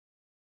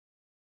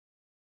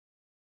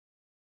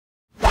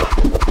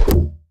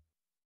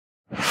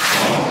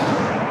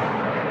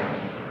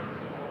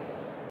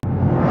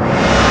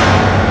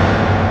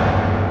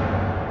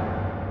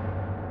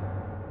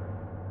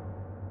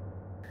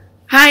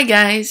Hi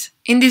guys!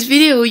 In this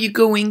video you're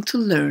going to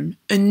learn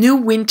a new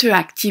winter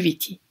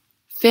activity,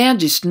 faire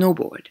du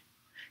snowboard.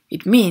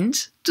 It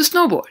means to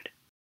snowboard.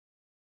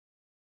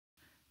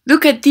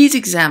 Look at these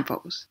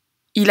examples.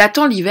 Il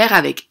attend l'hiver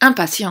avec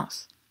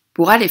impatience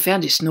pour aller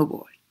faire du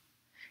snowboard.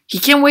 He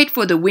can't wait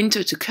for the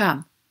winter to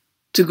come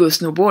to go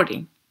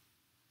snowboarding.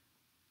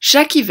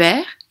 Chaque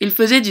hiver, il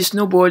faisait du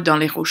snowboard dans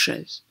les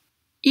Rocheuses.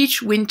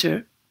 Each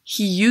winter,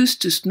 he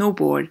used to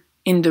snowboard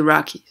in the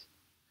Rockies.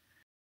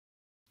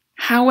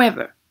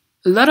 However,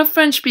 a lot of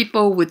French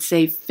people would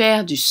say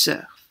faire du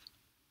surf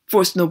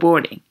for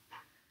snowboarding.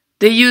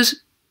 They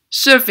use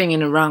surfing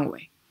in a wrong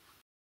way.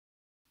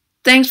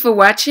 Thanks for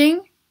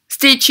watching.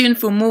 Stay tuned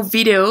for more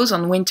videos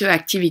on winter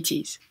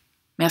activities.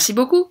 Merci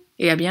beaucoup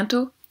et à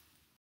bientôt.